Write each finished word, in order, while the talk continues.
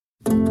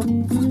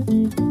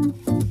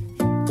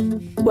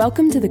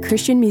Welcome to the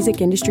Christian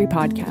Music Industry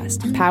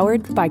Podcast,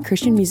 powered by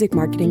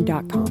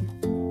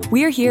ChristianMusicMarketing.com.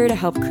 We are here to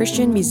help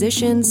Christian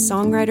musicians,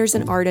 songwriters,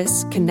 and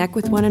artists connect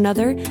with one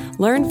another,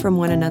 learn from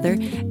one another,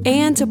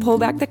 and to pull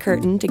back the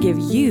curtain to give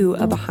you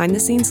a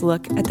behind-the-scenes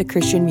look at the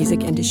Christian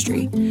music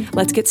industry.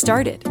 Let's get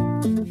started.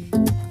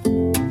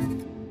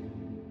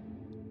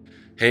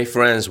 Hey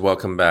friends,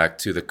 welcome back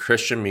to the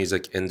Christian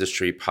Music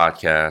Industry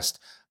Podcast.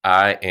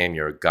 I am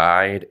your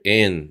guide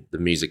in the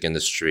music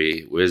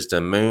industry,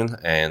 Wisdom Moon,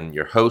 and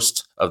your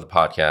host of the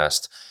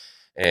podcast.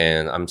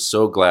 And I'm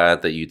so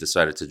glad that you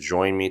decided to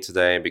join me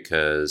today,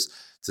 because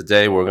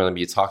today we're going to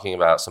be talking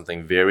about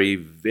something very,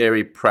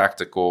 very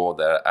practical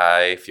that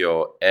I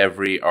feel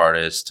every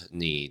artist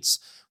needs,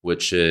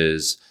 which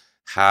is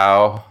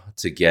how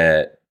to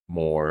get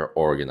more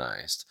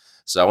organized.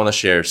 So I want to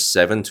share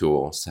 7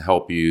 tools to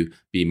help you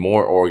be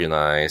more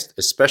organized,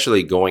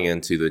 especially going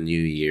into the new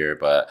year.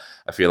 But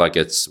I feel like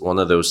it's one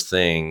of those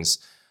things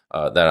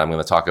that I'm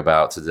going to talk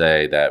about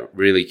today that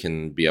really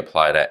can be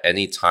applied at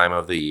any time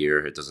of the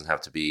year. It doesn't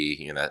have to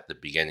be, at the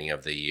beginning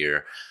of the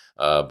year.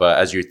 But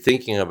as you're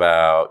thinking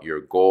about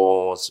your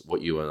goals,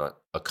 what you want to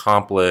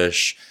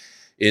accomplish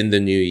in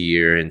the new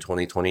year in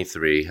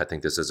 2023, I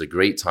think this is a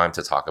great time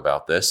to talk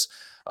about this.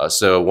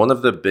 So one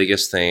of the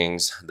biggest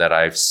things that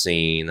I've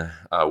seen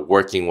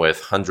working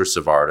with hundreds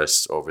of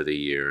artists over the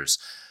years,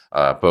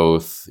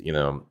 both,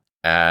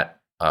 at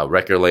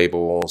record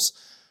labels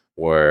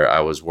where I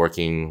was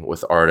working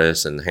with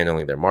artists and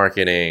handling their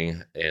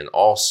marketing, and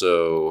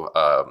also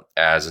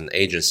as an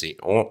agency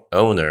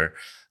owner,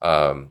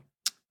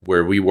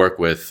 where we work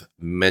with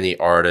many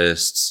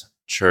artists,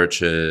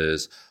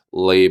 churches,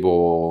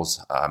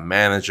 labels,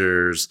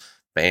 managers,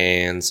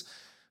 bands.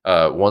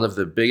 One of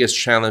the biggest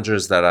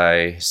challenges that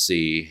I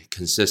see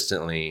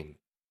consistently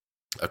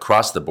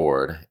across the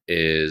board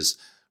is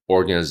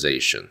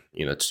organization.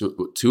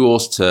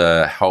 Tools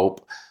to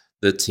help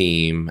the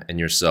team and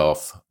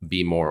yourself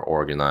be more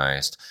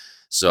organized.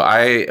 So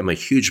I am a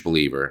huge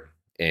believer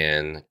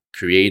in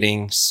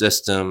creating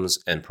systems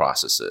and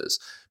processes,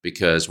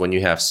 because when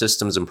you have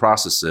systems and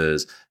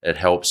processes, it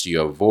helps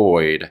you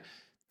avoid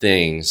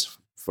things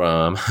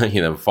from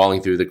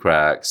falling through the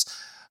cracks,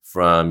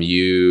 from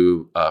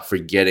you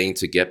forgetting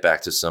to get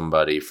back to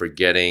somebody,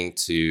 forgetting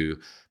to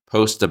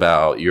post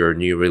about your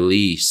new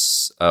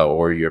release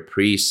or your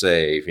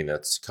pre-save,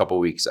 it's a couple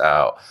weeks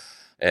out.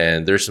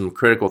 And there's some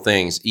critical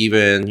things,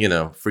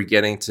 even,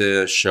 forgetting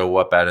to show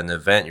up at an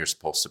event you're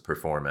supposed to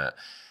perform at.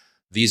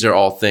 These are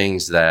all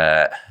things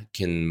that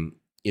can,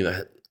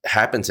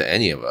 happen to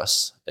any of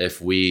us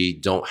if we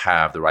don't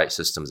have the right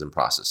systems and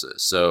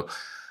processes. So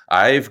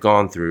I've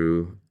gone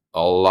through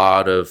a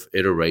lot of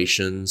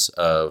iterations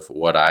of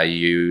what I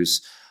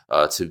use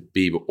to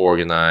be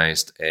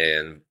organized.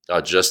 And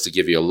just to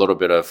give you a little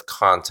bit of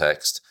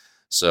context,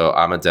 so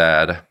I'm a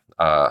dad,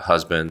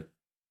 husband.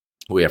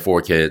 We have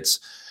 4 kids,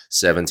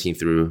 17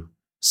 through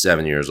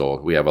 7 years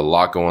old. We have a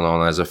lot going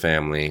on as a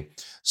family.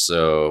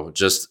 So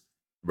just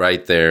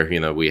right there,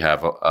 we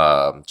have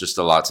just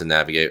a lot to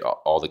navigate.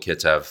 All the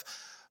kids have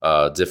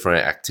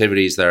different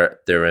activities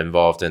that they're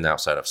involved in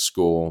outside of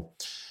school.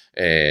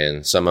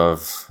 And some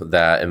of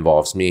that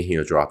involves me,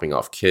 dropping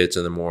off kids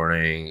in the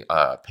morning,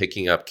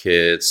 picking up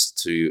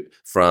kids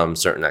from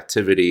certain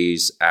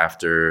activities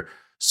after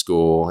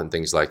school and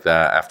things like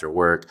that, after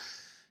work.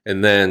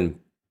 And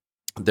then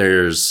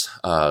there's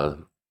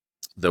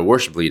the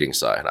worship leading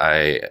side.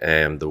 I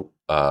am the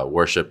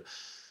worship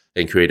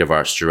and creative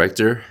arts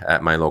director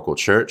at my local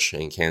church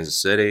in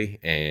Kansas City,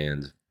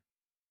 and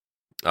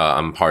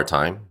I'm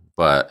part-time,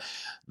 but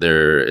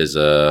there is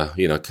a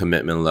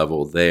commitment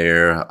level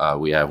there.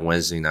 We have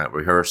Wednesday night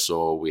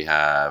rehearsal. We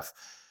have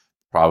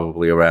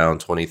probably around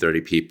 20,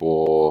 30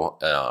 people,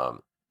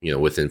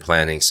 within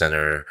planning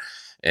center,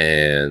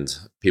 and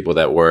people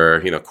that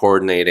were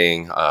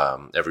coordinating.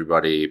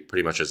 Everybody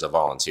pretty much is a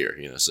volunteer.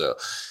 So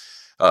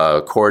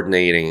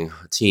coordinating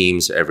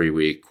teams every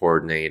week,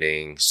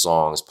 coordinating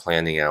songs,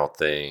 planning out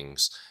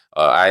things.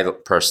 I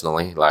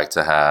personally like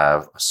to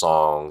have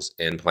songs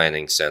in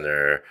planning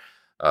center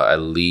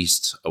at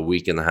least a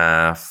week and a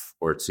half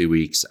or 2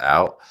 weeks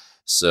out,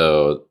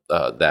 so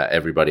that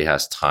everybody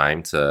has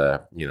time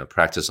to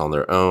practice on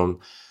their own.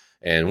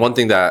 And one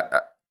thing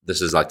that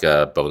this is like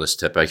a bonus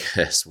tip, I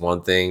guess.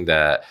 One thing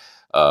that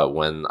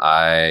when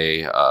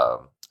I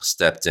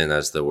stepped in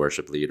as the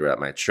worship leader at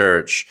my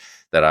church,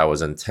 that I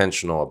was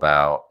intentional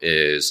about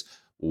is,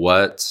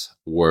 what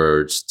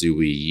words do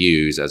we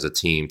use as a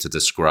team to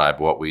describe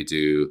what we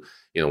do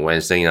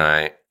Wednesday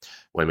night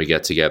when we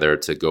get together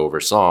to go over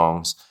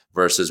songs,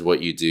 versus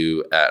what you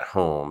do at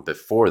home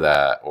before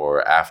that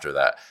or after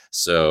that.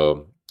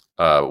 So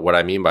what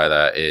I mean by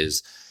that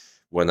is,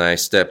 when I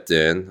stepped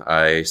in,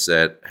 I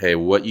said, hey,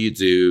 what you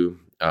do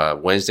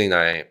Wednesday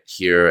night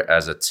here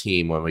as a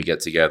team when we get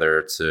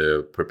together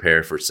to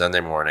prepare for Sunday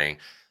morning,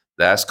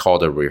 that's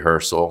called a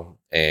rehearsal.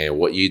 And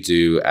what you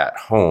do at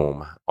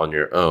home on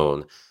your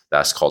own,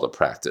 that's called a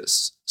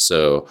practice.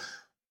 So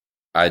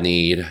I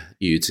need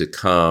you to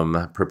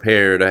come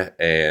prepared,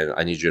 and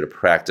I need you to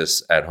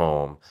practice at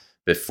home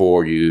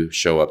before you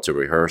show up to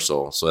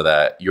rehearsal, so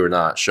that you're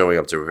not showing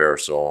up to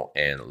rehearsal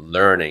and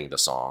learning the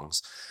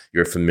songs.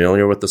 You're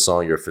familiar with the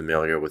song, you're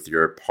familiar with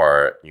your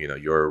part,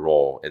 your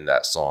role in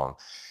that song.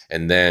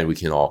 And then we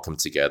can all come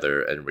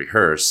together and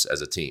rehearse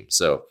as a team.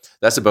 So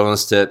that's a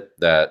bonus tip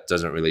that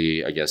doesn't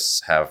really, I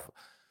guess, have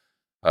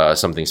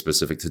something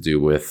specific to do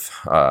with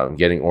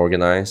getting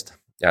organized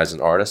as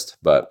an artist.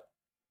 But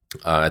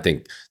I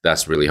think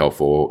that's really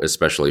helpful,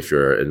 especially if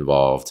you're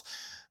involved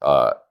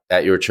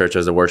at your church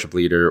as a worship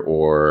leader,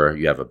 or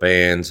you have a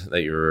band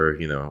that you're,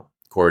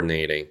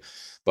 coordinating.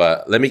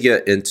 But let me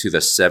get into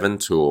the 7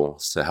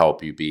 tools to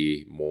help you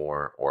be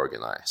more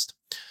organized.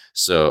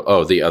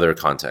 So, the other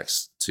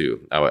context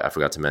too, I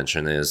forgot to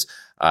mention is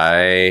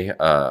I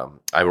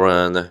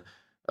run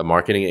a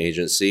marketing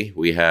agency.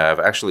 We have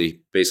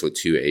actually basically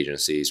 2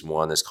 agencies.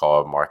 One is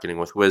called Marketing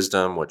with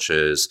Wisdom, which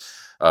is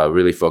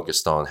really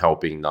focused on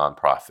helping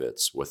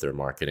nonprofits with their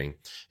marketing.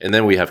 And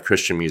then we have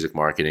Christian Music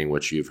Marketing,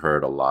 which you've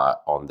heard a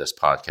lot on this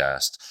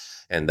podcast.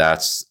 And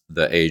that's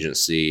the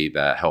agency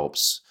that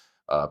helps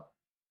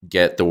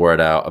get the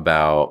word out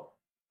about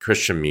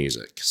Christian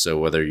music. So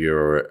whether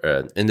you're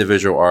an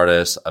individual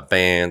artist, a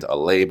band, a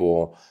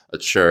label, a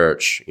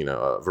church,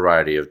 a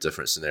variety of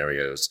different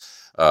scenarios,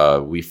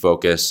 we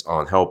focus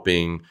on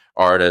helping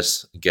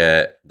artists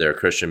get their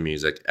Christian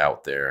music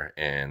out there.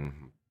 And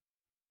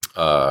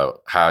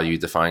how you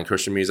define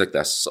Christian music,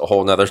 that's a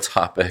whole nother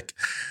topic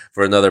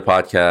for another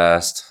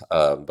podcast.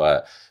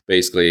 But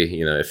basically,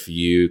 if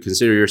you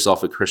consider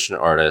yourself a Christian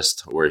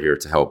artist, we're here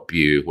to help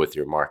you with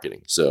your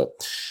marketing. So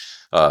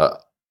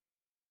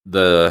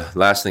the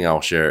last thing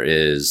I'll share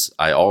is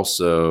I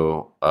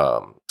also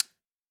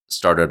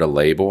started a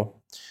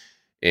label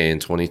in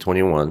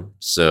 2021.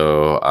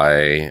 So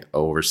I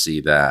oversee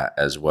that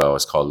as well.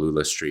 It's called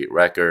Lula Street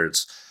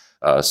Records.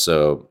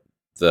 So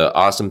the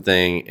awesome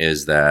thing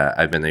is that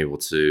I've been able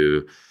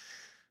to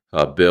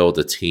build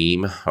a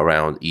team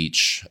around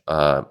each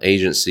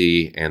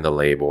agency and the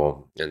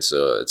label. And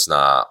so it's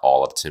not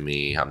all up to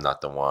me. I'm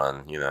not the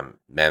one,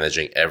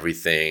 managing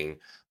everything,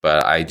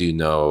 but I do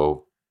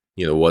know,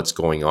 what's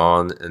going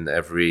on in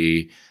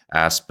every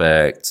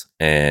aspect.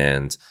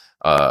 And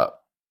I'm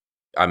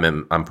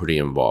pretty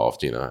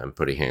involved, I'm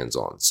pretty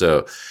hands-on.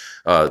 So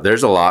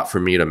there's a lot for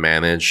me to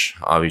manage.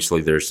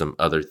 Obviously, there's some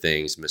other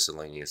things,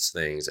 miscellaneous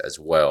things as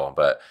well.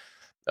 But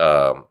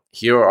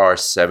here are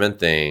 7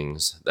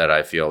 things that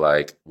I feel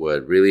like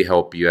would really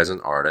help you as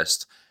an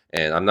artist.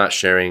 And I'm not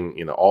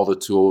sharing, all the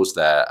tools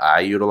that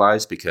I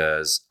utilize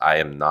because I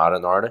am not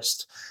an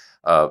artist.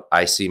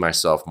 I see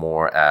myself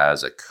more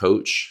as a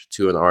coach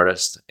to an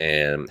artist,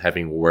 and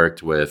having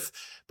worked with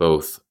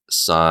both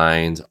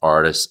signed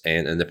artists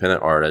and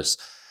independent artists,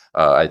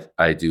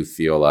 I do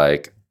feel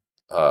like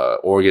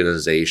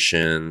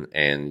organization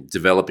and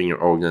developing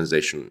your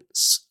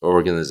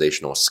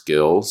organizational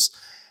skills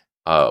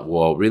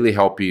will really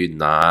help you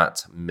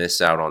not miss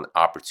out on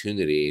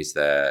opportunities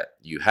that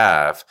you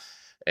have,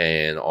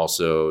 and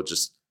also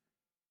just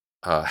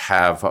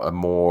have a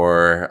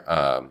more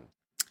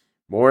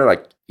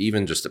like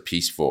even just a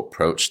peaceful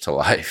approach to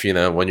life.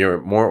 When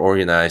you're more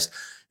organized,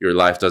 your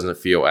life doesn't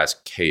feel as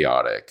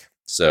chaotic.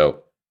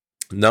 So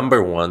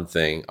number 1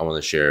 thing I want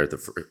to share,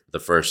 the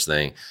first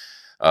thing,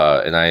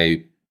 and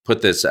I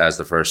put this as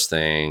the first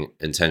thing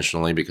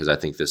intentionally because I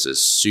think this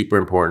is super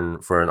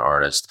important for an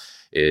artist,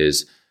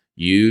 is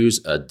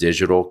use a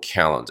digital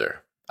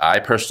calendar. I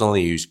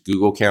personally use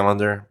Google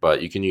Calendar,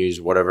 but you can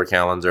use whatever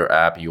calendar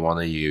app you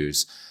want to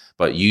use.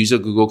 But use a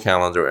Google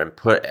Calendar and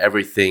put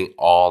everything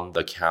on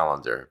the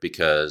calendar,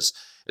 because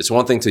it's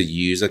one thing to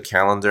use a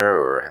calendar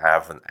or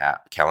have an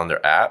calendar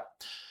app.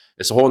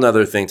 It's a whole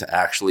nother thing to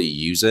actually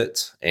use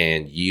it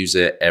and use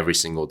it every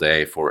single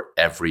day for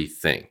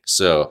everything.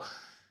 So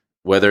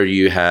whether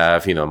you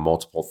have,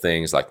 multiple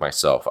things like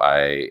myself,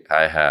 I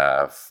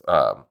have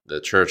the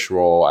church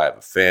role, I have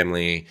a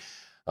family,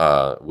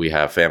 we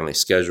have family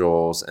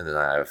schedules, and then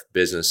I have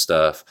business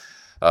stuff.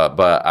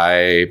 But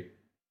I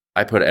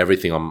put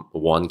everything on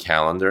one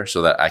calendar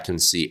so that I can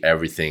see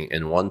everything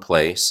in one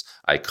place.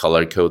 I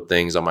color code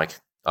things on my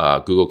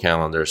Google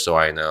Calendar so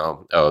I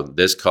know,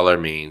 this color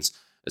means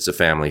it's a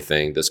family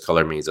thing. This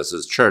color means this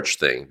is a church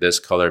thing. This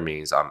color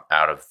means I'm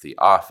out of the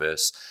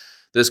office.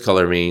 This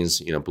color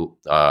means,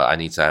 I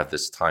need to have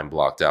this time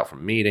blocked out for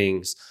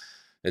meetings.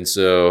 And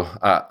so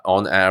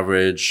on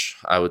average,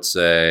 I would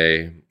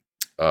say,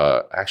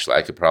 actually,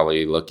 I could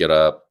probably look it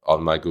up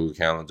on my Google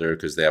Calendar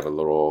because they have a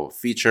little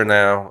feature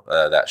now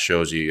that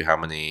shows you how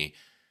many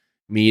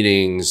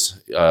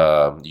meetings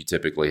you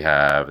typically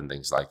have and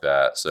things like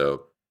that.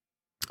 So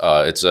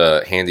it's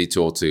a handy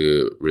tool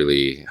to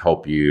really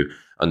help you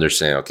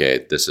understand,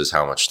 okay, this is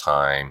how much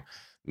time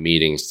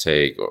meetings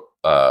take,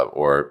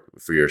 or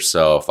for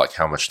yourself, like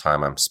how much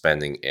time I'm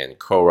spending in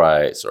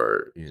co-writes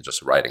or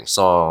just writing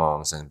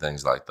songs and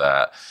things like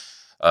that.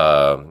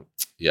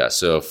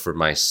 So for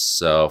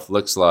myself,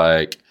 looks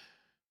like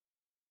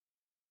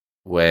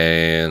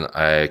when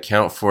I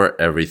account for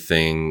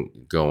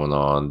everything going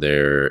on,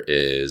 there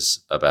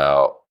is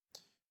about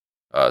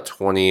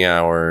 20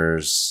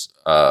 hours,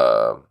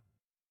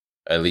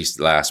 at least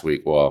last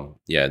week. Well,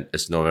 yeah,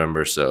 it's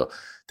November, so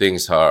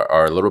things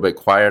are a little bit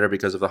quieter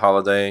because of the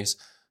holidays.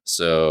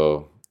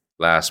 So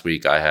last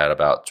week I had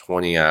about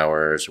 20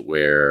 hours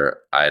where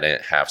I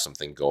didn't have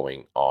something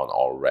going on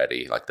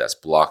already, like that's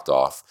blocked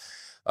off.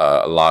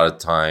 A lot of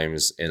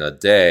times in a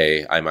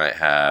day, I might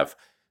have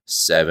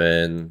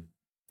 7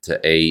 to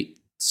 8,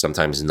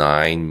 sometimes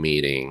 9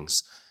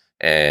 meetings.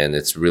 And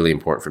it's really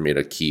important for me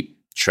to keep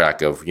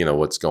track of,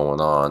 what's going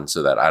on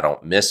so that I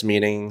don't miss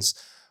meetings.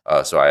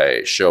 So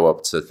I show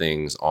up to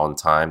things on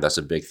time. That's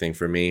a big thing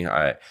for me.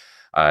 I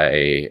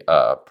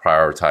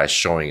prioritize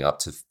showing up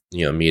to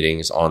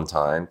meetings on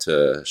time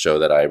to show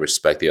that I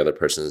respect the other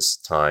person's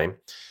time.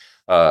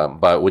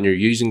 But when you're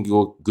using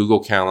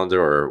Google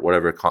Calendar or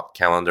whatever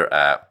calendar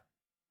app,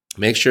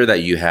 make sure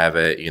that you have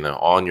it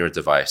on your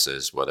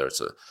devices, whether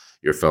it's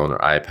your phone or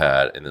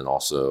iPad, and then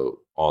also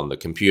on the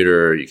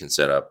computer. You can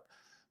set up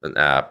an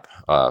app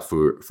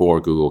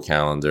for Google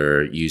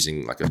Calendar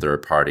using like a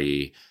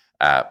third-party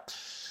app,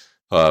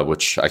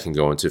 which I can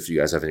go into if you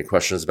guys have any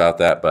questions about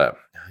that. But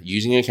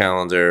using a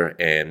calendar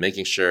and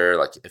making sure,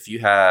 like if you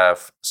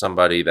have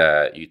somebody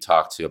that you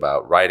talk to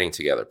about writing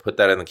together, put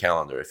that in the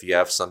calendar. If you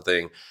have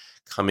something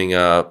coming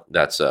up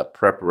that's a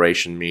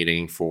preparation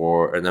meeting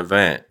for an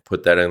event,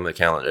 put that in the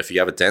calendar. If you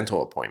have a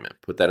dental appointment,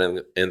 put that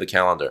in the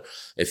calendar.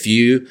 If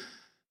you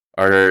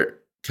are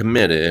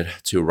committed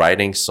to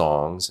writing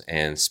songs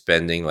and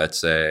spending, let's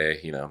say,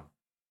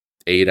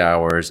 8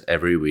 hours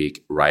every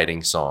week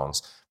writing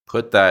songs,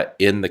 put that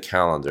in the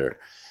calendar.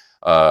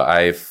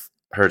 I've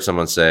heard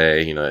someone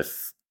say,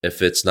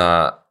 if it's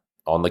not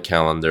on the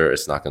calendar,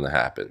 it's not going to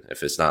happen.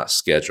 If it's not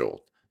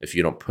scheduled, if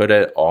you don't put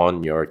it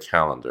on your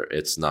calendar,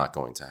 it's not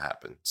going to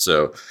happen.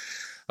 So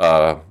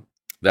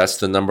that's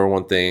the number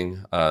one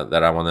thing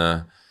that I want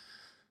to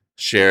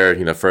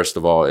share. First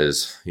of all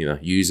is,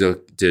 use a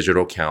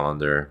digital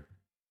calendar.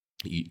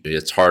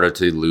 It's harder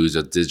to lose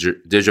a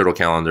digital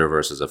calendar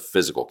versus a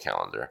physical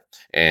calendar.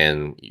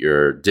 And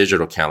your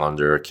digital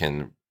calendar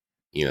can,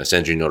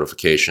 send you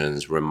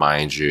notifications,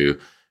 remind you,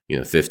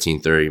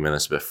 15, 30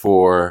 minutes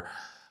before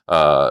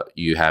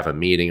you have a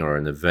meeting or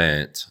an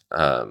event,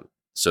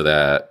 so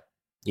that,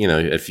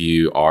 if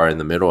you are in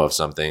the middle of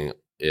something,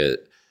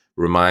 it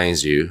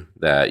reminds you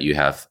that you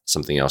have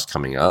something else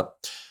coming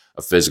up.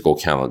 A physical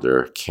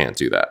calendar can't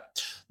do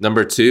that.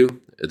 Number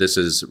 2, this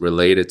is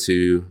related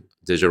to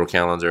digital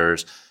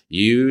calendars.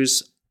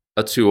 Use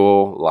a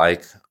tool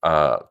like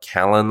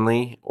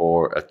Calendly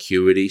or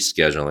Acuity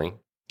Scheduling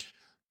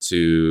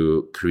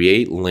to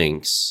create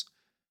links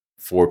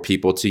for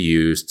people to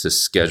use to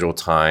schedule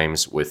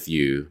times with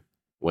you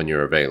when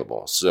you're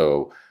available.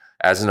 So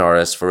as an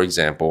artist, for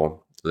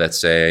example, let's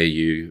say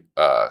you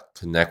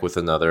connect with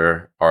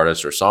another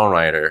artist or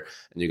songwriter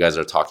and you guys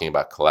are talking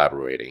about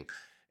collaborating.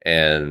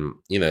 And,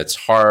 it's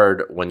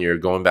hard when you're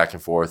going back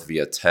and forth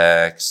via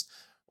text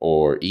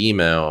or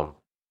email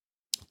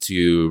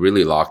to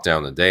really lock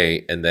down the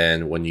date. And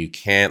then when you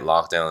can't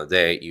lock down the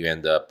date, you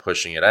end up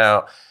pushing it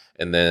out.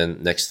 And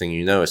then next thing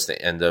you know, it's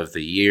the end of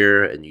the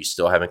year and you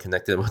still haven't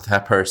connected with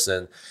that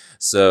person.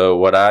 So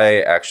what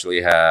I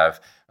actually have,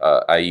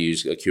 I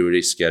use Acuity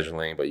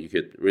Scheduling, but you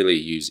could really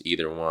use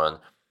either one.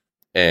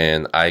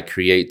 And I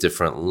create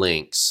different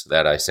links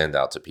that I send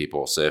out to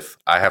people. So if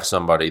I have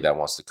somebody that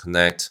wants to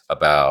connect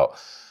about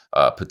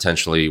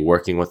potentially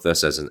working with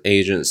us as an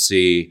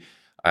agency,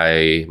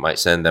 I might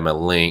send them a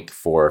link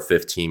for a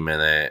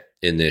 15-minute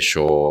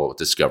initial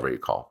discovery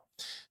call.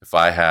 If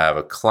I have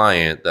a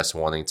client that's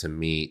wanting to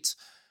meet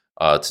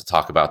to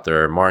talk about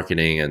their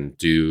marketing and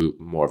do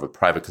more of a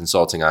private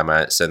consulting, I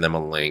might send them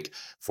a link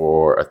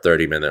for a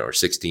 30-minute or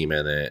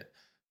 60-minute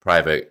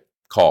private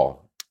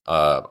call.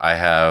 I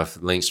have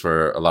links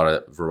for a lot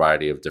of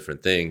variety of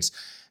different things.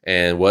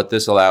 And what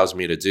this allows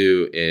me to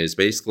do is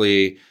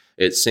basically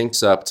it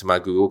syncs up to my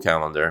Google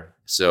Calendar.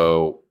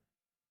 So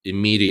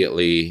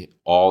immediately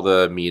all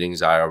the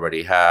meetings I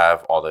already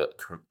have, all the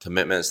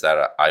commitments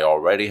that I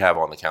already have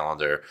on the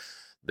calendar,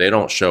 they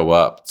don't show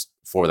up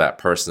for that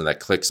person that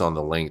clicks on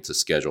the link to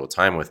schedule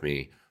time with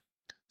me,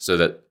 so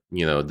that,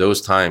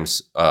 those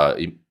times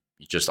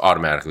just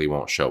automatically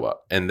won't show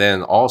up. And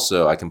then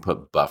also I can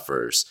put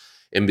buffers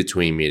in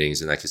between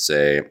meetings, and I could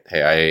say,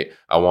 hey,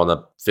 I want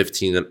a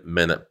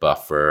 15-minute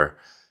buffer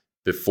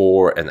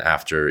before and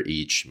after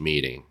each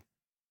meeting,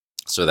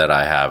 so that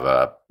I have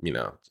a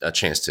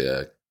chance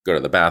to go to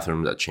the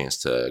bathroom, a chance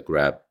to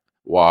grab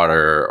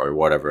water or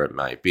whatever it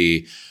might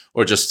be,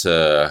 or just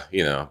to,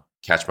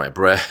 catch my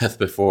breath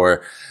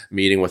before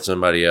meeting with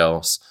somebody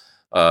else.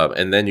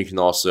 And then you can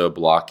also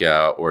block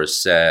out or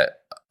set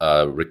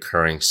a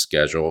recurring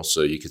schedule.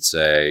 So you could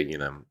say,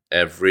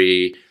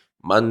 every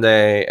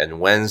Monday and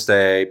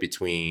Wednesday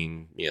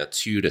between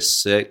 2 to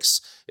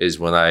 6 is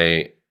when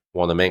I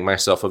want to make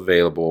myself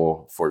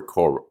available for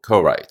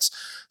co-writes.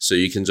 So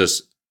you can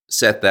just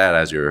set that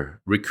as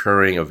your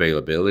recurring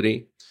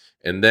availability.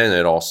 And then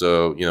it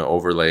also,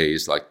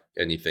 overlays like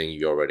anything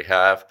you already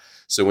have.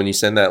 So when you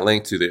send that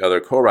link to the other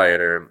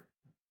co-writer,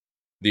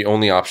 the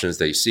only options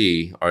they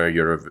see are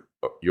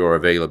your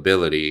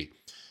availability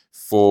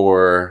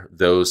for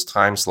those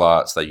time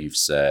slots that you've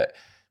set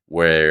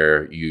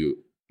where you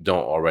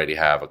don't already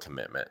have a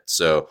commitment.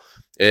 So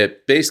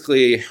it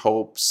basically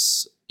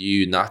helps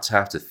you not to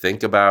have to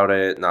think about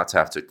it, not to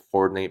have to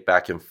coordinate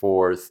back and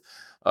forth.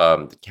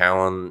 The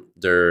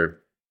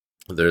calendar,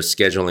 the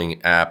scheduling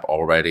app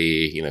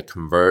already,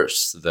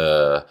 converts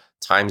the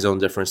time zone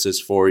differences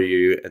for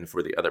you and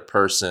for the other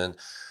person.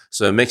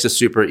 So it makes it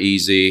super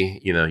easy.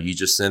 You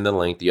just send the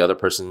link. The other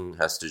person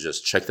has to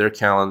just check their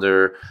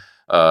calendar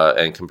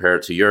and compare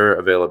it to your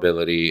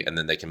availability, and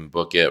then they can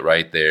book it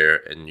right there.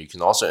 And you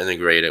can also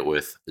integrate it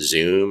with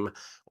Zoom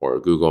or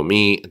Google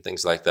Meet and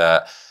things like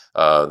that.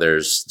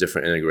 There's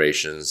different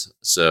integrations.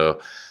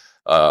 So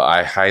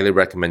I highly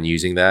recommend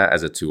using that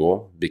as a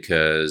tool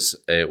because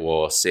it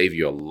will save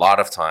you a lot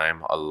of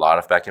time, a lot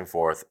of back and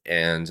forth,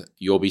 and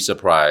you'll be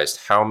surprised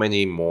how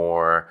many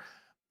more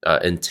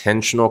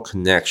intentional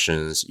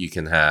connections you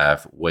can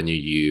have when you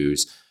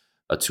use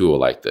a tool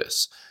like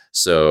this.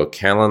 So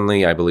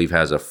Calendly, I believe,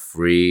 has a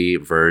free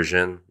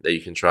version that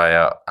you can try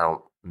out. I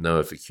don't know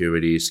if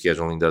Acuity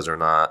Scheduling does or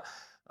not.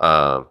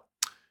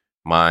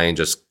 Mine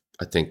just,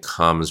 I think,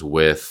 comes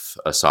with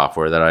a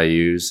software that I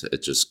use.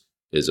 It just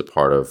is a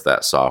part of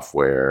that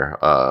software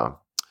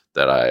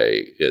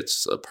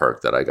it's a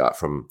perk that I got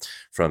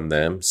from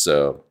them.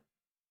 So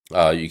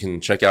you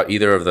can check out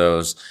either of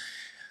those.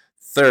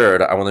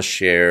 Third, I want to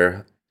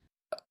share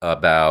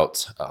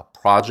about a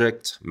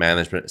project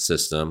management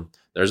system.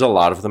 There's a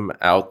lot of them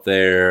out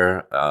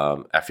there.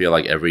 I feel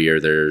like every year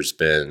there's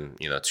been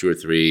 2 or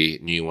 3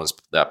 new ones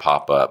that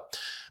pop up.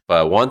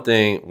 But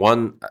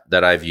one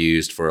that I've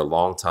used for a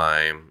long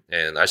time,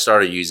 and I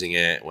started using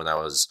it when I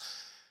was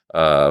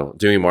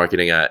doing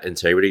marketing at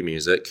Integrity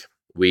Music.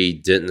 We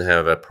didn't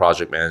have a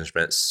project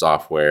management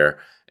software,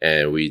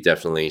 and we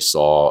definitely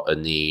saw a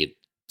need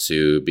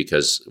to,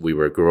 because we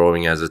were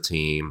growing as a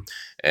team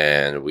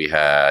and we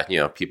had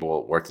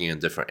people working in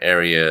different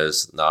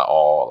areas, not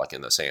all like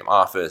in the same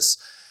office.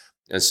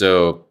 And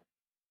so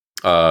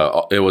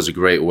it was a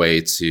great way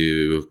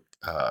to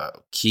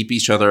keep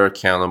each other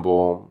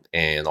accountable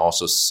and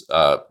also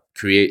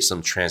create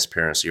some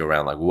transparency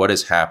around like what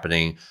is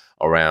happening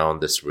around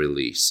this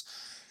release.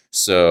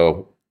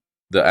 So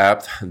the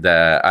app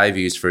that I've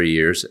used for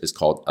years is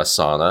called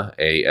Asana,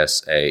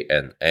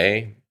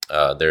 Asana.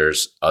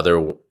 There's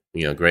other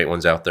great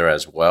ones out there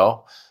as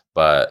well,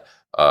 but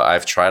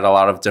I've tried a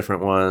lot of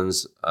different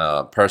ones.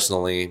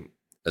 Personally,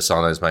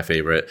 Asana is my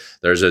favorite.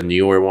 There's a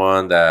newer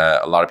one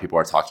that a lot of people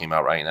are talking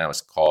about right now.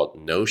 It's called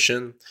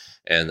Notion.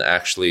 And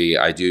actually,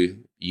 I do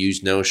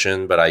use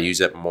Notion, but I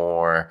use it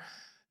more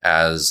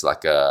as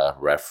like a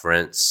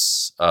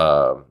reference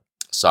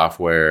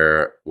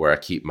software where I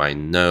keep my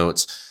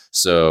notes.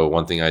 So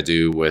one thing I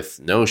do with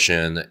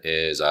Notion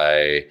is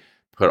I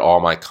put all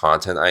my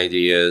content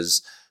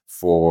ideas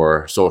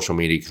for social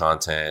media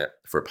content,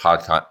 for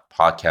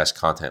podcast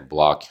content,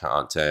 blog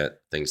content,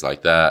 things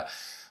like that.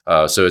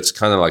 So it's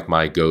kind of like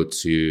my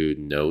go-to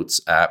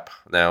notes app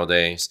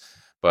nowadays.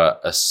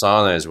 But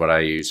Asana is what I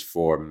use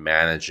for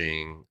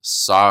managing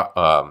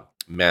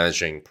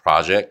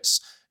projects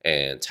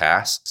and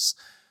tasks.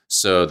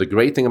 So the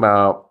great thing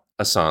about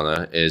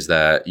Asana is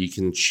that you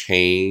can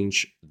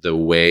change the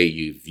way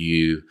you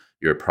view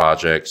your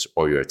projects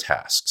or your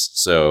tasks.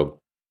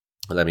 So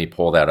let me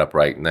pull that up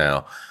right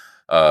now.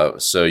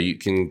 So you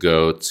can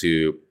go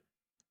into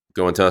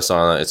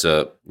Asana. It's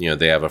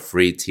they have a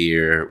free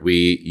tier.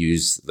 We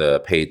use the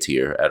paid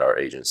tier at our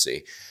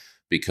agency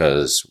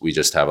because we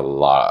just have a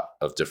lot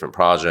of different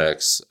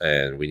projects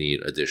and we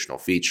need additional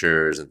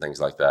features and things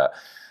like that.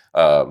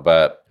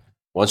 But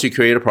once you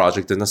create a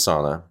project in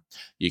Asana,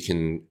 you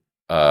can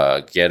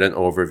get an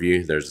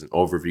overview. There's an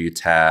overview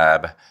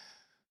tab,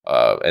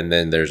 and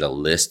then there's a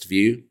list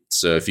view.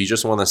 So if you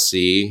just want to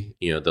see,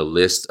 the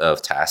list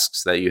of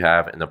tasks that you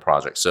have in the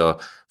project. So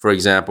for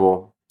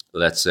example,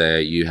 let's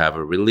say you have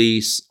a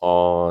release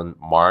on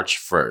March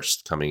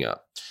 1st coming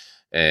up,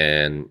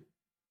 and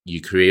you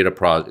create a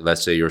project.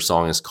 Let's say your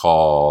song is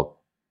called,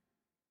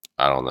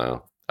 I don't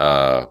know,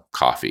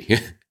 Coffee,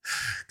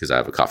 because I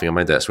have a coffee on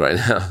my desk right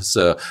now.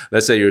 So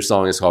let's say your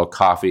song is called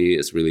Coffee.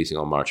 It's releasing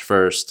on March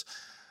 1st.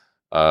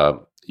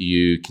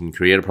 You can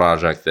create a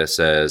project that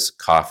says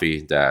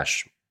Coffee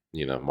March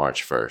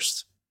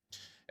 1st.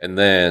 And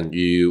then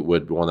you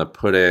would want to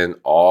put in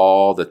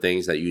all the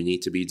things that you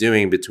need to be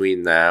doing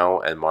between now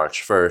and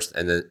March 1st,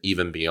 and then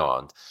even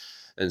beyond.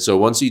 And so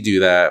once you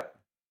do that,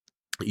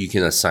 you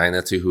can assign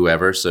it to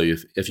whoever. So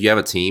if you have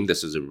a team,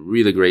 this is a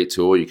really great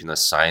tool. You can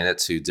assign it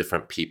to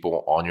different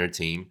people on your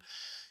team.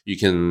 You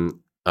can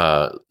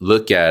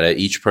look at it.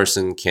 Each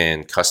person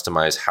can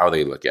customize how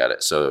they look at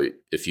it. So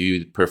if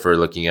you prefer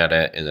looking at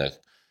it in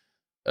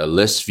a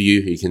list view,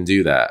 you can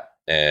do that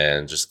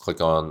and just click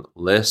on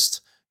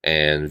list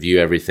and view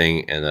everything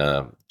in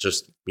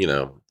just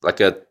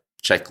like a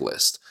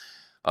checklist.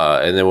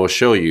 And then we'll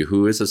show you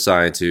who is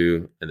assigned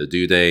to and the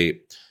due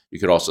date. You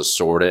could also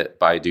sort it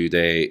by due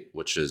date,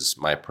 which is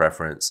my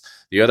preference.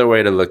 The other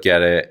way to look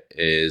at it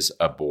is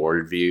a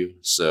board view.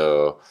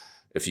 So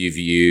if you've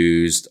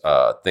used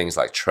things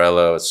like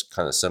Trello, it's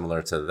kind of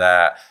similar to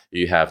that.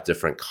 You have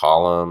different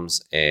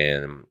columns,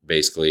 and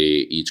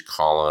basically each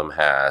column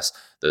has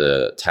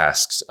the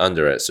tasks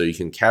under it. So you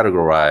can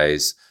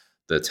categorize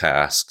the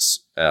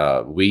tasks.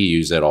 We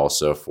use it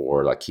also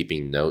for like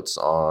keeping notes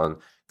on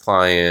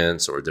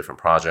clients or different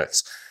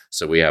projects.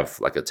 So we have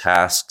like a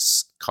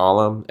tasks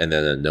column and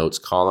then a notes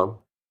column.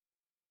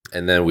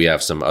 And then we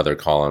have some other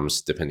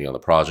columns depending on the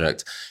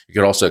project. You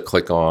could also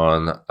click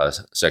on a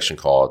section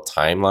called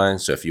timeline.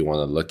 So if you want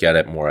to look at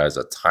it more as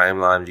a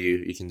timeline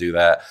view, you can do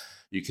that.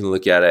 You can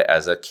look at it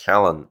as a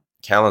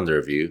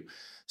calendar view.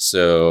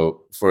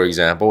 So for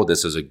example,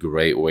 this is a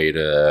great way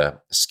to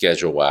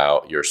schedule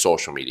out your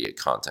social media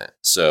content.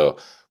 So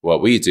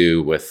what we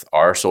do with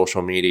our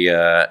social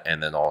media,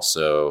 and then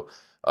also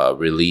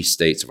release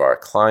dates of our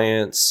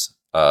clients.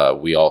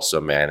 We also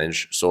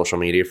manage social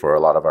media for a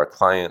lot of our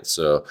clients.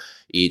 So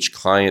each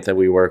client that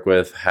we work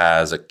with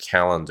has a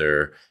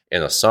calendar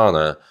in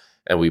Asana,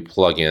 and we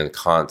plug in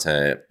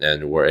content,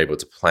 and we're able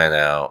to plan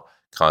out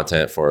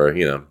content for,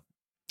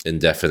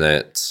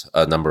 indefinite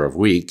number of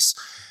weeks.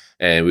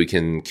 And we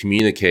can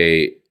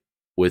communicate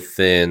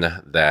within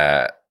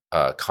that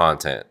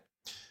content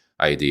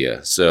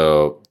idea.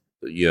 So,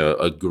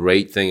 a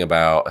great thing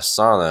about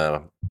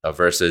Asana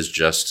versus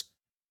just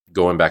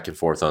going back and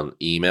forth on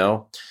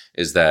email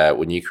is that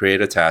when you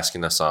create a task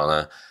in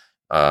Asana,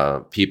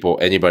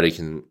 anybody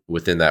can,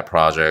 within that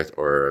project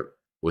or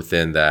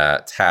within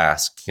that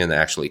task, can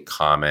actually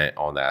comment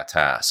on that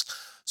task.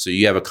 So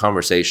you have a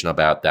conversation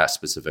about that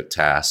specific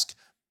task,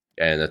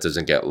 and it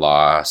doesn't get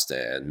lost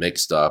and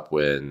mixed up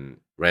with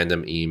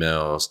random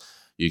emails.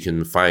 You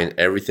can find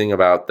everything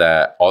about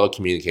that, all the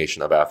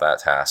communication about that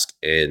task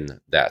in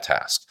that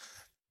task.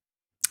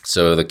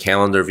 So the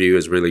calendar view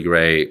is really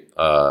great,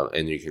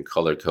 and you can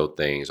color code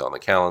things on the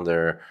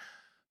calendar.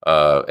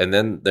 And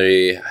then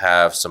they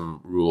have some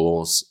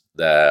rules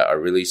that are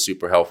really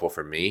super helpful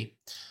for me.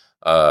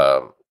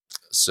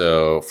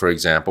 So for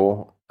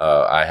example,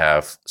 I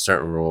have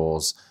certain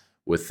rules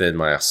within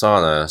my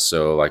Asana.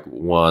 So like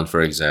one,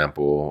 for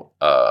example,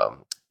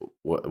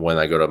 when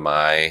I go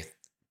to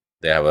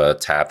they have a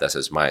tab that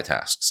says My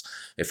Tasks.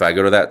 If I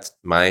go to that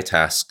My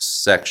Tasks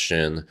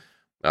section,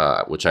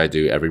 which I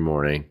do every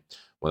morning,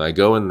 when I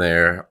go in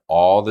there,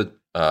 all the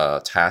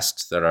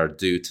tasks that are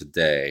due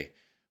today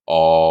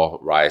all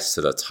rise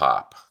to the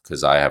top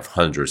because I have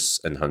hundreds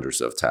and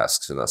hundreds of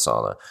tasks in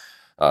Asana.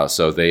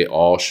 So they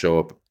all show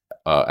up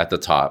at the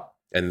top.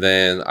 And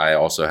then I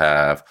also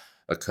have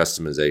a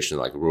customization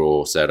like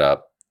rule set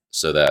up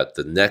so that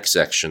the next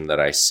section that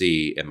I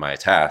see in my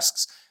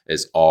tasks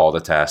is all the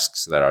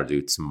tasks that are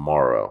due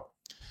tomorrow.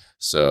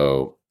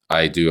 So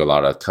I do a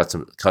lot of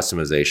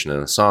customization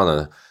in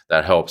Asana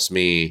that helps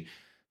me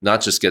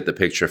not just get the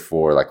picture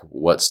for like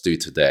what's due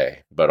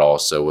today, but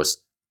also what's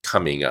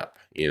coming up,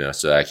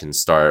 so I can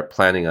start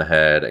planning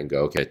ahead and go,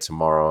 okay,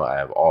 tomorrow I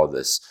have all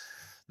this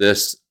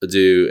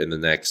due. In the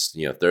next,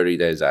 30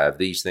 days, I have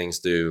these things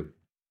due.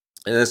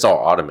 And it's all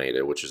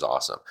automated, which is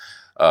awesome.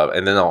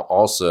 And then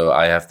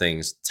I have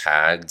things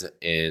tagged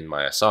in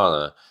my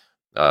Asana,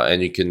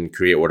 and you can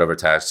create whatever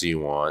tasks you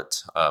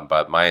want.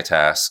 But my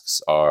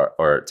tags are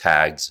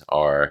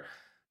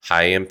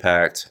high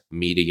impact,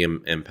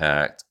 medium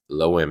impact,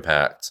 low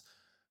impact.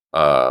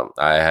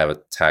 I have a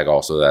tag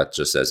also that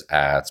just says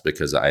ads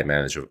because I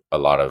manage a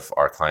lot of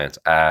our clients'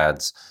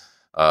 ads.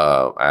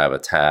 I have a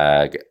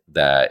tag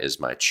that is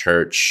my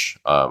church.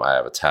 I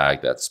have a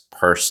tag that's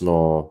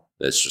personal.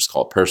 It's just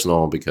called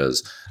personal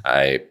because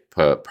I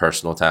put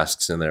personal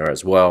tasks in there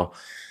as well.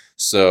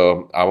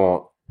 So I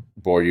won't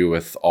bore you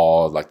with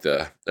all like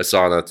the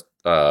Asana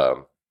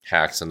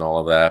hacks and all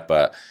of that.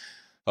 But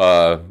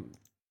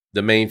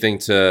the main thing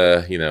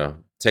to,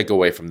 take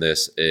away from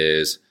this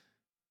is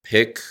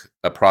pick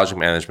a project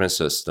management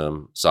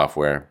system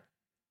software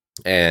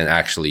and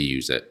actually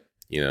use it,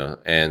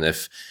 and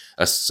if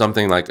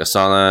something like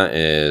Asana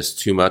is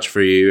too much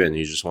for you and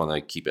you just want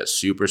to keep it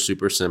super,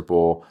 super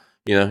simple,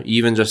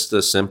 even just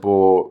a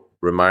simple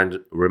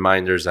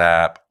reminders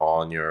app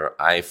on your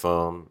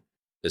iPhone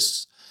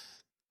is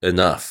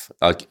enough.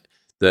 Like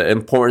the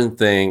important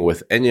thing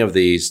with any of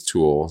these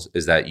tools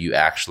is that you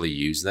actually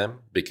use them,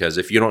 because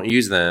if you don't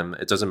use them,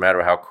 it doesn't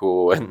matter how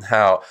cool and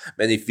how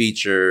many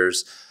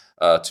features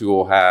a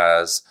tool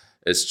has.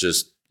 It's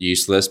just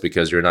useless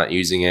because you're not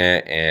using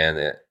it,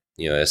 and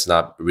it's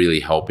not really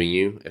helping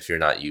you if you're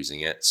not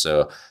using it.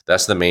 So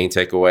that's the main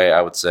takeaway,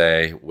 I would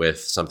say, with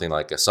something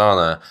like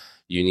Asana.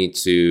 You need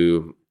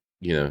to,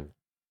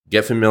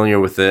 get familiar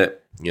with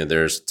it.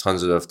 There's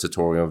tons of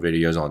tutorial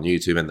videos on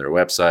YouTube and their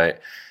website,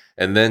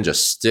 and then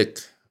just stick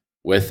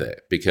with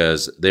it,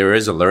 because there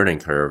is a learning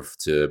curve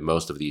to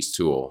most of these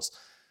tools.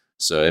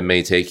 So it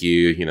may take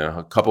you,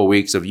 a couple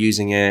weeks of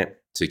using it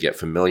to get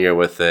familiar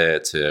with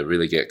it, to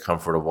really get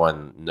comfortable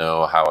and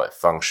know how it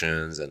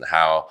functions and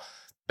how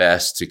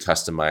best to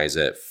customize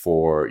it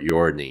for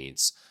your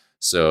needs.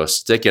 So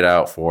stick it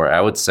out for,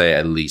 I would say,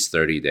 at least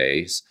 30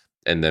 days.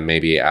 And then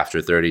maybe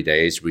after 30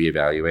 days,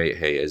 reevaluate,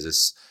 hey,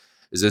 is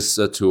this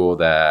a tool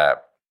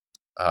that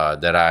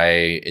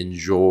I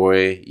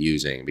enjoy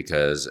using?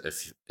 Because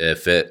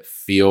if it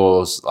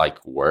feels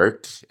like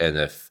work, and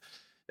if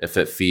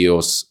it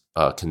feels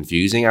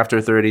confusing after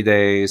 30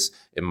 days,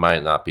 it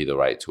might not be the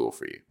right tool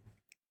for you.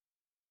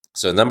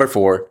 So number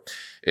 4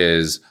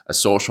 is a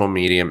social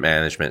media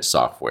management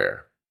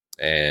software.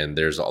 And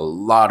there's a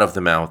lot of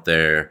them out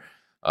there.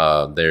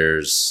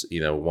 There's,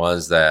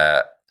 ones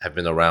that have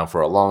been around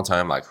for a long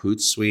time, like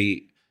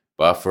Hootsuite,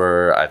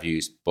 Buffer. I've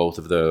used both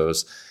of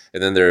those.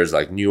 And then there's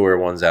like newer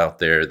ones out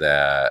there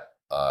that,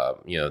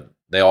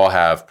 they all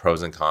have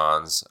pros and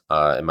cons,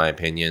 in my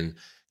opinion,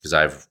 because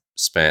I've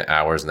spent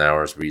hours and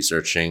hours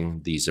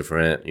researching these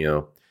different,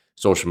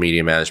 social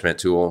media management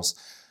tools.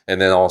 And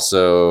then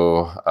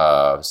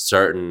also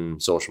certain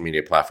social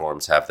media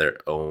platforms have their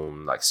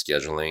own like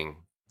scheduling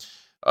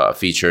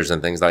features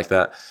and things like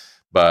that.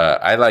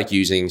 But I like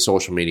using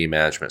social media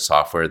management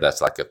software that's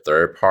like a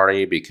third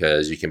party,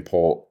 because you can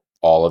pull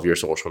all of your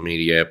social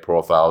media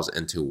profiles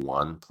into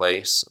one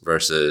place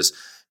versus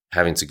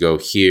having to go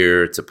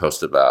here to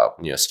post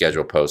about,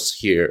 schedule posts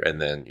here, and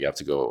then you have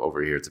to go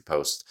over here to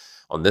post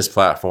on this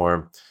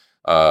platform.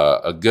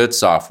 A good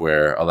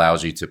software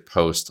allows you to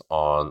post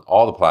on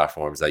all the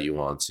platforms that you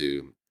want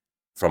to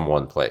from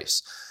one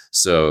place.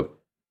 So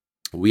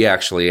we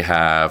actually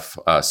have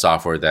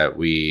software that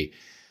we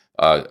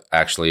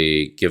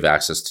actually give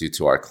access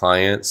to our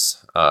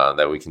clients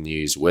that we can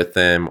use with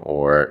them,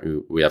 or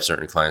we have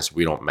certain clients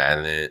we don't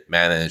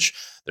manage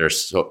their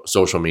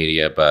social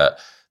media, but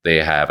they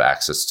have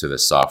access to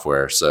this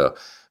software. So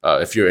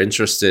if you're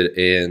interested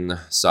in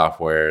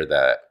software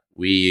that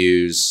we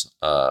use,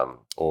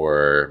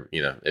 or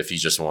if you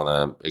just want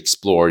to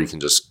explore, you can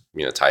just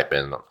type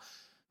in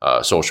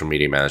social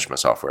media management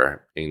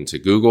software into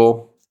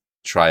Google,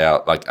 try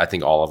out. Like, I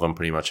think all of them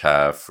pretty much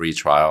have free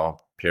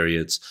trial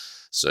periods,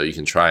 so you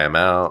can try them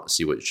out,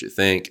 see what you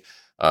think.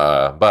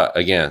 But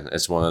again,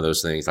 it's one of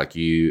those things, like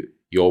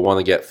you'll want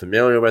to get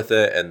familiar with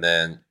it and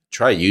then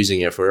try using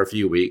it for a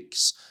few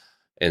weeks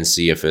and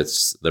see if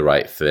it's the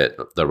right fit,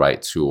 the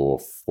right tool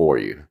for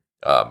you.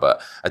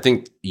 But I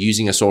think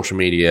using a social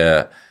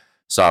media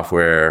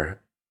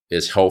software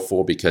is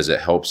helpful because it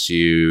helps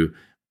you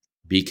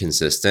be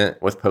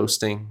consistent with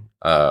posting.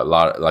 A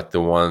lot, like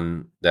the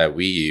one that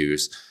we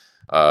use,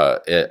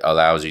 it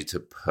allows you to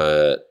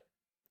put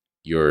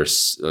your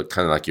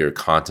kind of like your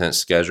content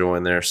schedule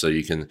in there, so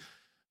you can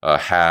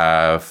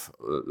have,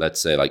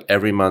 let's say, like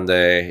every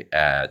Monday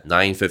at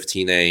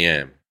 9:15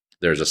 a.m.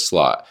 there's a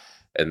slot,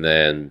 and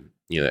then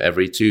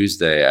every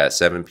Tuesday at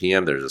 7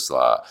 p.m. there's a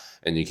slot,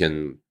 and you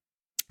can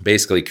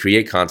basically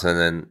create content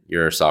in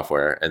your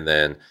software and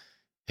then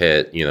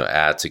hit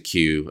add to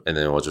queue, and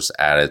then we'll just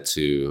add it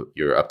to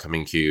your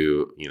upcoming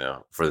queue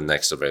for the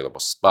next available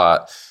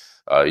spot.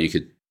 You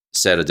could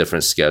set a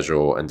different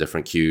schedule and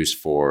different queues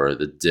for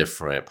the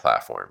different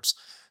platforms.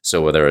 So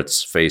whether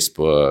it's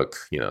Facebook,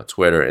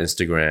 Twitter,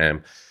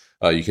 Instagram,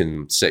 you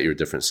can set your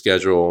different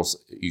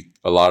schedules.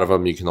 A lot of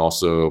them, you can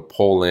also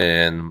pull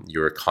in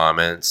your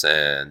comments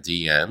and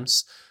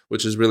DMs,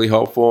 which is really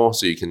helpful.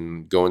 So you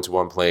can go into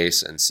one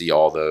place and see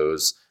all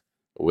those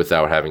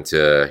without having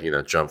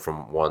to, jump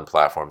from one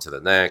platform to the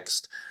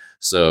next.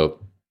 So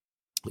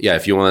yeah,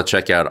 if you want to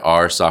check out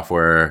our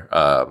software,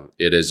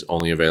 it is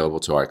only available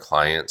to our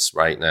clients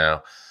right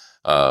now.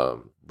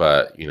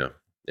 But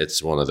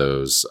it's one of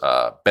those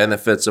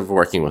benefits of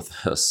working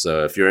with us.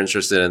 So if you're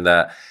interested in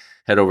that,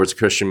 head over to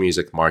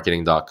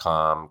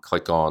christianmusicmarketing.com,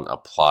 click on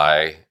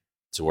apply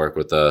to work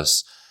with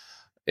us,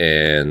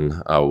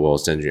 and we'll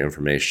send you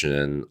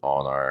information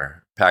on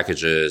our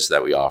packages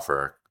that we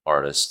offer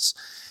artists.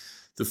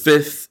 The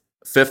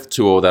fifth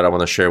tool that I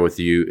want to share with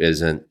you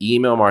is an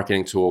email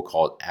marketing tool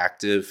called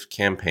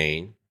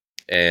ActiveCampaign.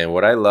 And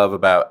what I love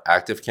about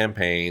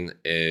ActiveCampaign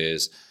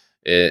is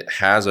it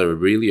has a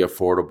really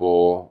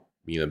affordable,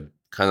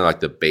 kind of like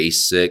the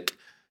basic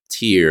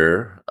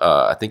tier.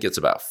 I think it's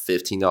about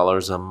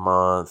 $15 a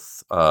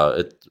month.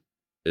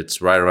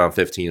 It's right around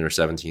 $15 or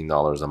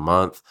 $17 a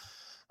month.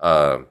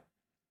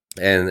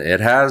 And it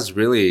has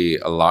really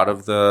a lot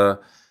of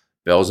the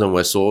bells and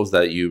whistles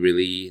that you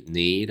really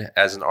need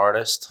as an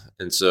artist.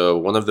 And so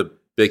one of the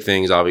big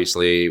things,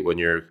 obviously, when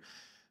you're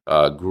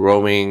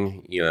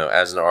growing,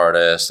 as an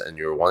artist and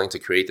you're wanting to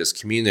create this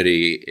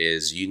community,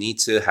 is you need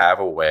to have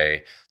a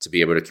way to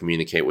be able to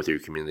communicate with your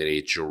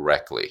community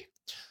directly.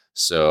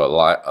 So a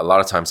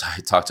lot of times I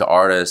talk to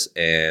artists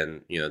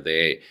and,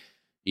 they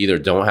either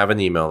don't have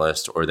an email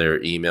list, or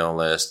their email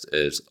list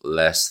is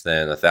less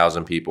than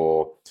 1,000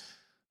 people,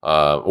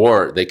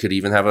 or they could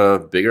even have a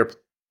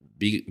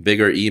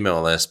bigger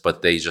email list,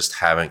 but they just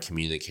haven't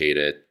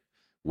communicated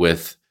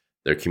with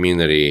their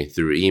community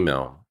through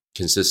email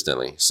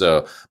consistently.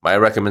 So my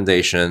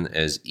recommendation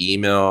is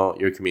email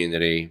your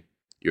community,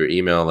 your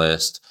email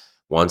list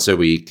once a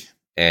week,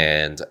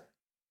 and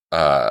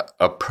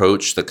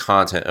approach the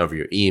content of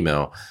your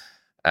email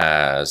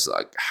as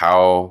like,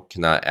 how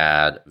can I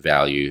add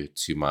value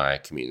to my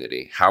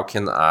community? How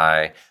can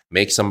I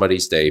make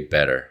somebody's day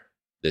better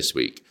this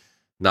week?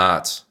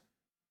 Not,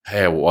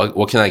 hey,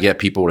 what can I get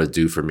people to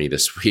do for me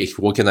this week?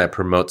 What can I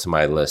promote to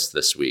my list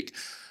this week?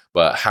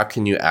 But how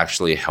can you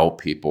actually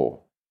help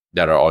people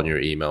that are on your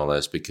email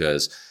list?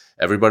 Because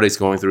everybody's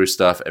going through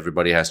stuff.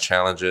 Everybody has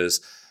challenges.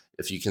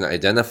 If you can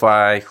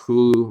identify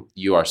who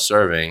you are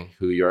serving,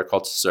 who you are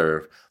called to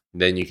serve,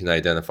 then you can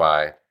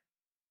identify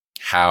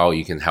how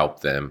you can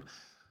help them.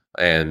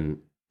 And,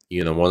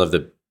 one of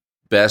the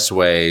best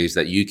ways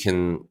that you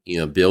can,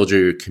 build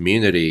your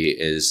community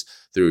is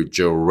through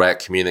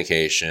direct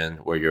communication,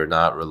 where you're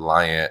not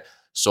reliant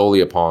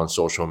solely upon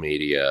social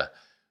media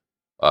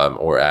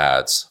or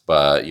ads.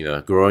 But,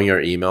 growing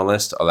your email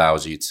list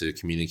allows you to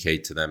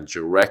communicate to them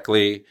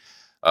directly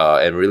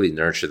and really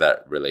nurture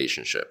that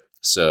relationship.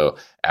 So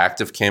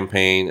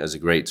ActiveCampaign is a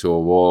great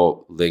tool.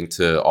 We'll link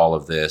to all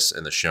of this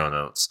in the show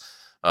notes.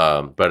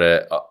 But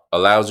it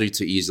allows you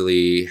to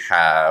easily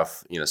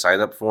have,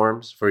 sign up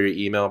forms for your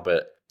email,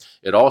 but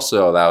it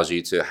also allows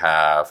you to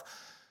have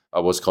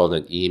what's called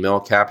an email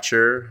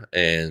capture,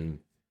 and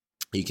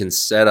you can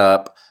set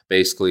up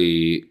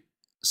basically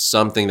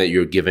something that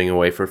you're giving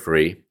away for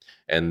free.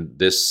 And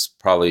this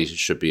probably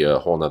should be a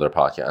whole nother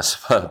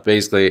podcast, but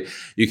basically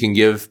you can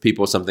give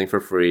people something for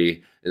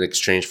free in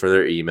exchange for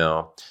their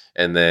email.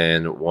 And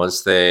then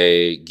once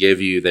they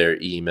give you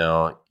their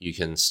email, you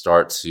can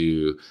start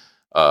to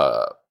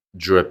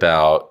drip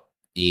out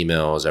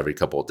emails every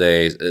couple of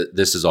days.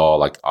 This is all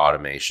like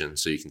automation.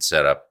 So you can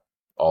set up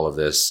all of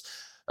this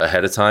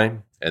ahead of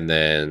time. And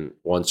then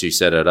once you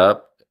set it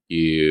up,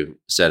 you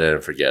set it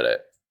and forget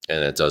it.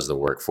 And it does the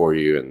work for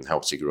you and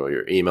helps you grow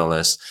your email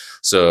list.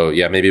 So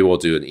yeah, maybe we'll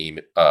do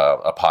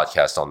a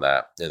podcast on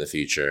that in the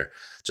future,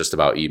 just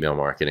about email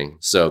marketing.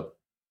 So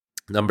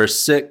number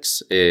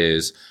 6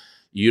 is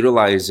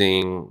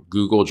utilizing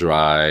Google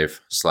Drive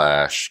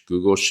 /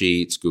 Google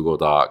Sheets, Google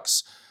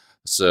Docs.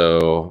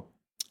 So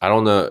I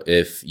don't know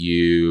if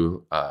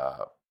you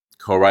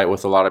co-write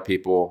with a lot of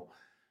people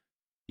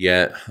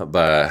yet,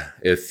 but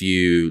if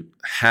you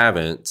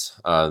haven't,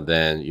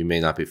 then you may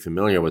not be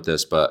familiar with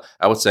this. But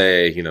I would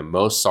say,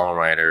 most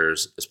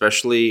songwriters,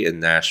 especially in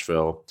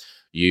Nashville,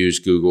 use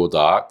Google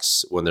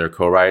Docs when they're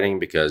co-writing,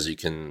 because you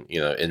can,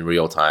 in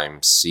real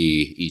time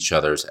see each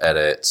other's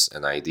edits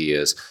and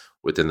ideas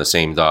within the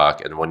same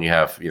doc. And when you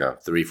have,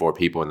 3-4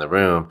 people in the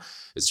room,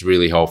 it's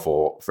really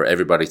helpful for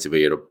everybody to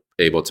be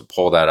able to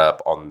pull that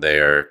up on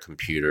their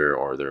computer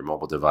or their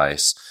mobile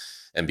device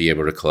and be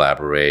able to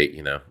collaborate,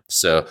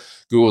 So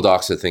Google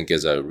Docs, I think,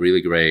 is a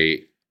really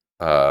great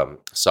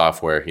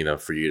software,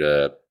 for you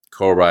to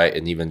co-write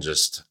and even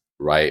just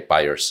write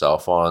by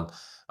yourself on,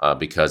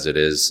 because it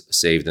is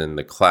saved in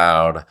the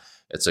cloud.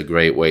 It's a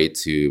great way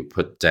to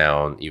put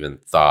down even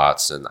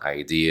thoughts and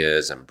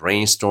ideas and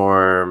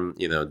brainstorm,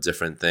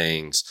 different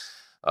things.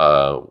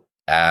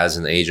 As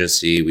an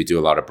agency, we do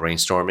a lot of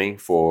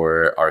brainstorming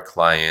for our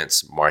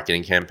clients'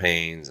 marketing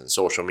campaigns and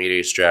social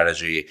media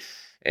strategy.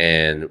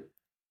 And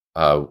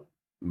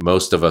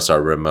most of us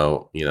are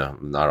remote,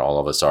 not all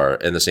of us are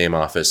in the same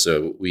office.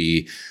 So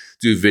we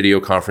do video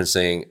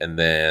conferencing, and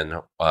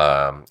then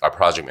our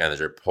project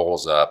manager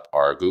pulls up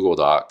our Google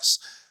Docs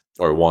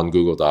or one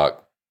Google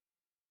Doc.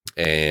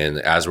 And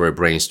as we're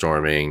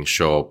brainstorming,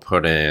 she'll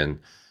put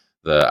in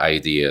the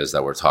ideas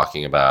that we're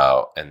talking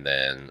about, and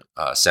then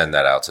send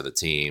that out to the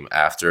team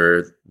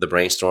after the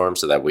brainstorm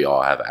so that we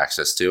all have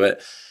access to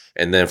it.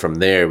 And then from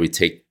there, we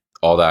take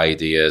all the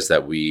ideas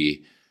that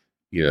we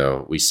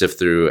sift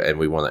through and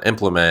we want to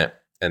implement,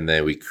 and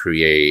then we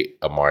create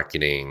a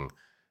marketing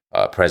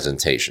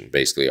presentation,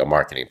 basically a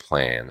marketing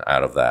plan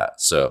out of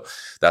that. So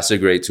that's a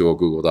great tool,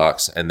 Google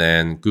Docs. And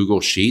then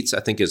Google Sheets,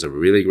 I think, is a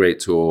really great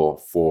tool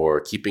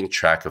for keeping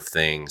track of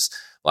things.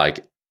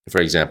 Like,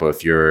 for example,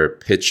 if you're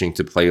pitching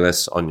to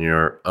playlists on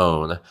your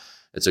own,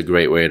 it's a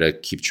great way to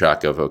keep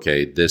track of,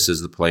 okay, this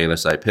is the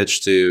playlist I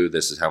pitched to,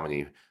 this is how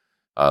many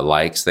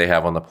likes they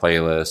have on the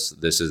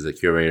playlist, this is the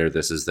curator,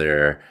 this is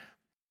their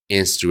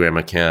Instagram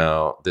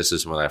account, this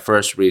is when I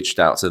first reached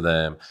out to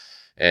them.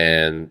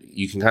 And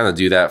you can kind of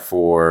do that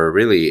for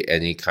really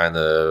any kind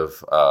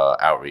of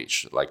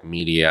outreach, like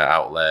media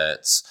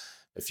outlets,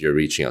 if you're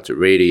reaching out to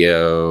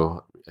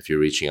radio, if you're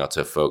reaching out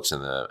to folks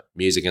in the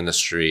music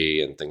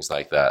industry and things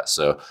like that.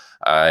 So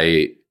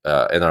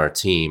in our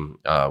team,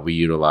 we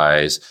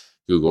utilize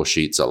Google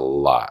Sheets a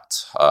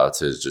lot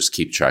to just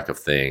keep track of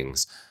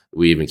things.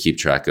 We even keep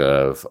track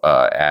of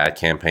ad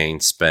campaign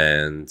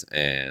spend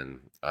and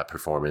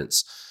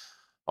performance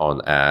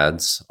on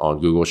ads on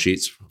Google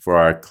Sheets for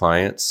our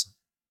clients.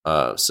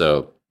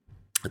 So,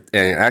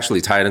 and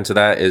actually tied into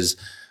that is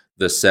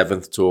the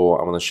 7th tool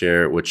I want to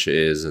share, which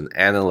is an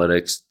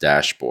analytics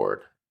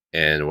dashboard.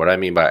 And what I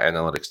mean by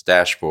analytics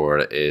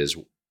dashboard is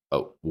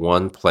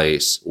one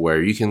place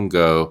where you can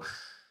go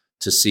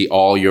to see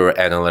all your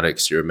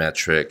analytics, your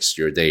metrics,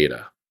 your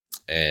data.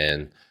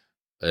 And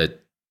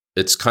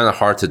it's kind of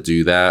hard to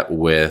do that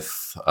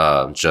with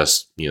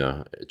just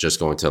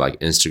going to like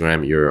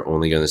Instagram. You're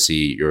only going to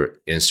see your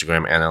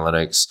Instagram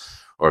analytics,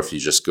 or if you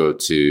just go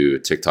to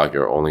TikTok,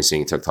 you're only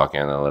seeing TikTok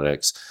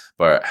analytics.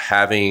 But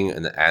having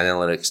an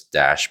analytics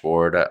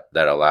dashboard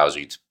that allows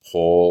you to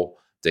pull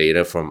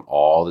data from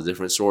all the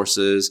different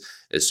sources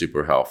is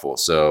super helpful.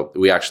 So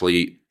we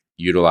actually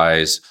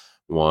utilize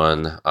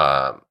one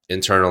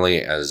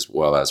internally as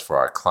well as for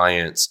our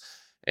clients.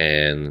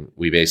 And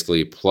we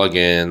basically plug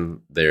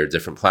in their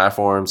different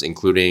platforms,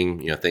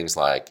 including things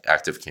like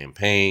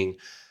ActiveCampaign.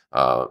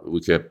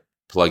 We could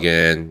plug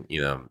in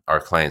our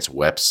client's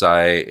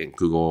website in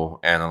Google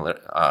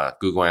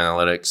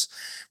Analytics.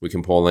 We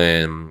can pull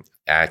in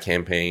ad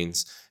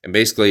campaigns and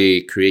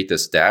basically create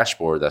this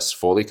dashboard that's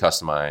fully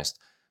customized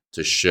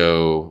to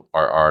show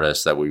our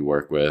artists that we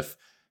work with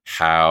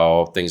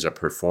how things are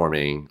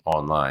performing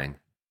online.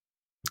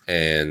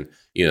 And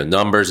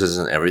numbers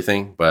isn't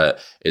everything, but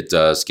it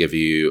does give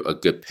you a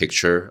good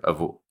picture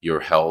of your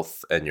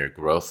health and your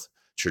growth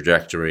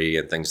trajectory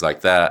and things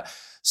like that.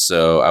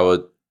 So I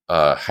would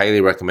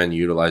highly recommend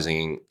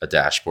utilizing a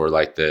dashboard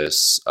like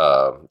this.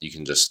 You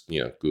can just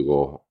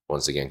Google.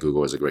 Once again,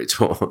 Google is a great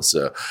tool,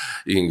 so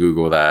you can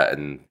Google that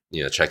and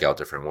check out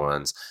different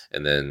ones.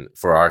 And then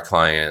for our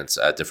clients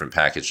at different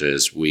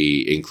packages,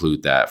 we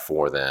include that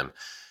for them.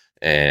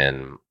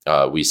 And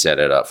we set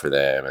it up for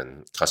them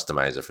and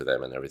customize it for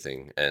them and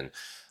everything. And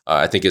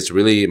I think it's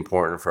really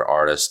important for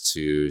artists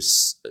to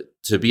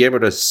be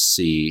able to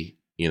see,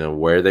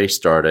 where they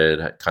started,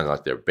 kind of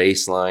like their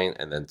baseline,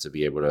 and then to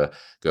be able to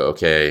go,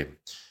 okay,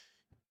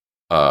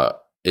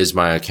 is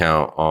my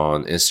account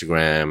on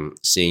Instagram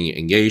seeing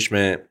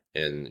engagement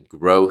and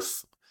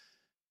growth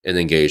in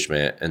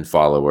engagement and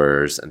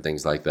followers and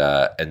things like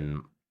that?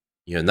 And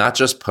not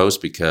just post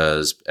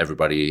because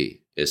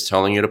everybody is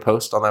telling you to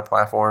post on that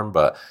platform,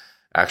 but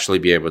actually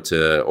be able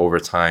to over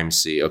time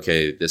see,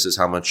 okay, this is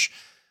how much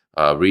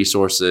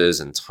resources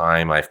and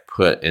time I've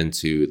put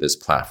into this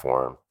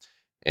platform.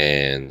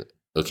 And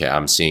okay,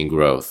 I'm seeing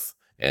growth.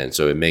 And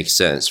so it makes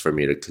sense for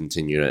me to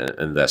continue to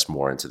invest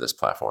more into this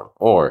platform.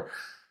 Or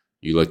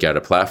you look at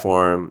a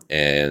platform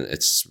and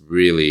it's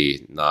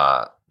really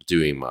not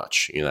doing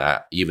much,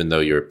 even though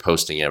you're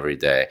posting every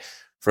day.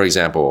 For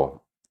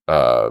example,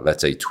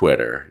 let's say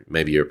Twitter.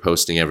 Maybe you're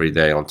posting every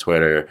day on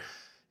Twitter,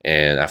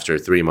 and after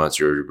 3 months,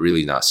 you're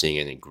really not seeing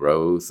any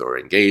growth or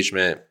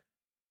engagement.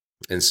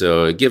 And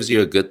so it gives you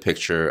a good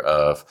picture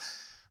of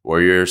where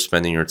you're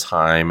spending your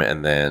time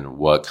and then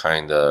what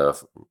kind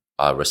of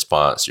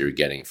response you're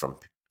getting from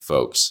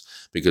folks.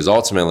 Because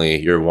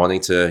ultimately, you're wanting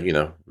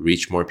to,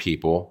 reach more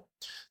people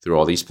through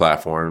all these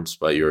platforms.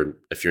 But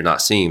if you're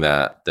not seeing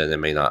that, then it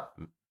may not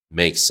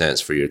make sense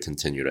for you to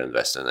continue to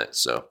invest in it.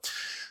 So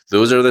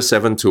those are the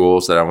 7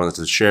 tools that I wanted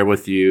to share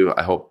with you.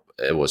 I hope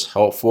it was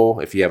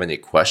helpful. If you have any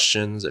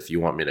questions, if you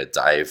want me to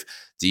dive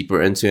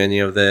deeper into any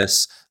of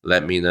this,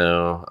 let me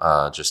know.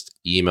 Just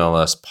email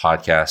us,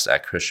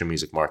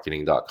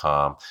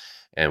 podcast@christianmusicmarketing.com,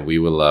 and we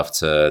would love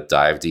to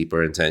dive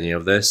deeper into any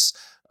of this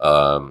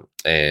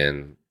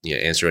and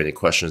answer any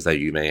questions that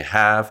you may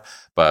have.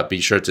 But be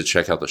sure to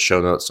check out the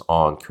show notes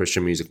on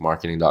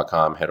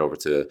christianmusicmarketing.com. Head over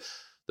to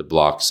the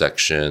blog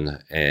section,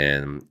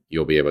 and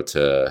you'll be able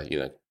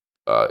to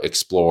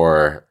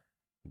explore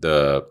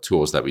the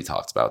tools that we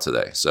talked about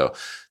today. So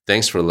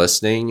thanks for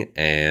listening,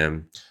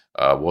 and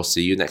we'll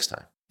see you next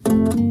time.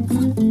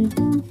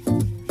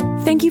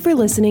 Thank you for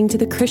listening to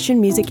the Christian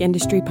Music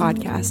Industry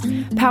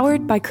Podcast,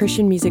 powered by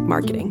Christian Music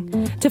Marketing.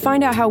 To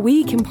find out how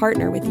we can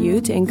partner with you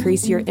to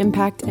increase your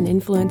impact and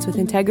influence with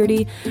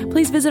integrity,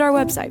 please visit our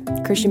website,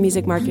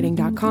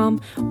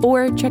 christianmusicmarketing.com,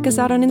 or check us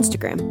out on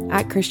Instagram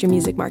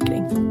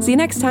 @ChristianMusicMarketing. See you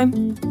next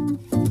time.